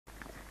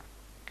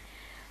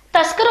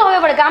તસ્કરો હવે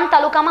વડગામ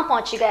તાલુકામાં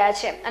પહોંચી ગયા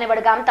છે અને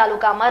વડગામ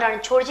તાલુકામાં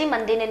રણછોડજી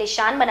મંદિરને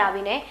નિશાન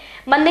બનાવીને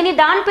મંદિરની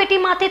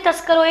દાનપેટીમાંથી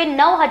તસ્કરોએ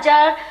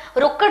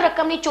 9,000 રોકડ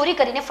રકમની ચોરી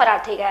કરીને ફરાર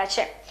થઈ ગયા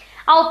છે।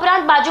 આ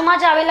ઉપરાંત બાજુમાં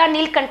જ આવેલા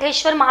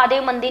નીલકંઠેશ્વર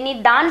મહાદેવ મંદિરની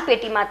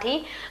દાનપેટીમાંથી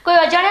કોઈ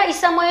અજાણ્યા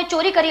ઈસમોએ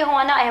ચોરી કરી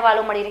હોવાના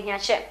અહેવાલો મળી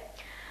રહ્યા છે।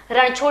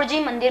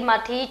 રણછોડજી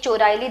મંદિરમાંથી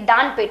ચોરાયેલી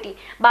દાનપેટી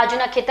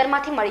બાજુના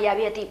ખેતરમાંથી મળી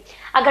આવી હતી।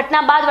 આ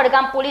ઘટના બાદ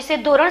વડગામ પોલીસે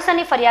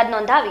ધોરણસરની ફરિયાદ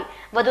નોંધાવી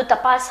વધુ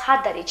તપાસ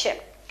હાથ ધરી છે।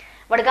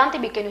 વડગામથી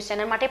બીકે ન્યૂઝ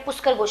ચેનલ માટે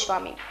પુષ્કર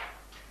ગોસ્વામી।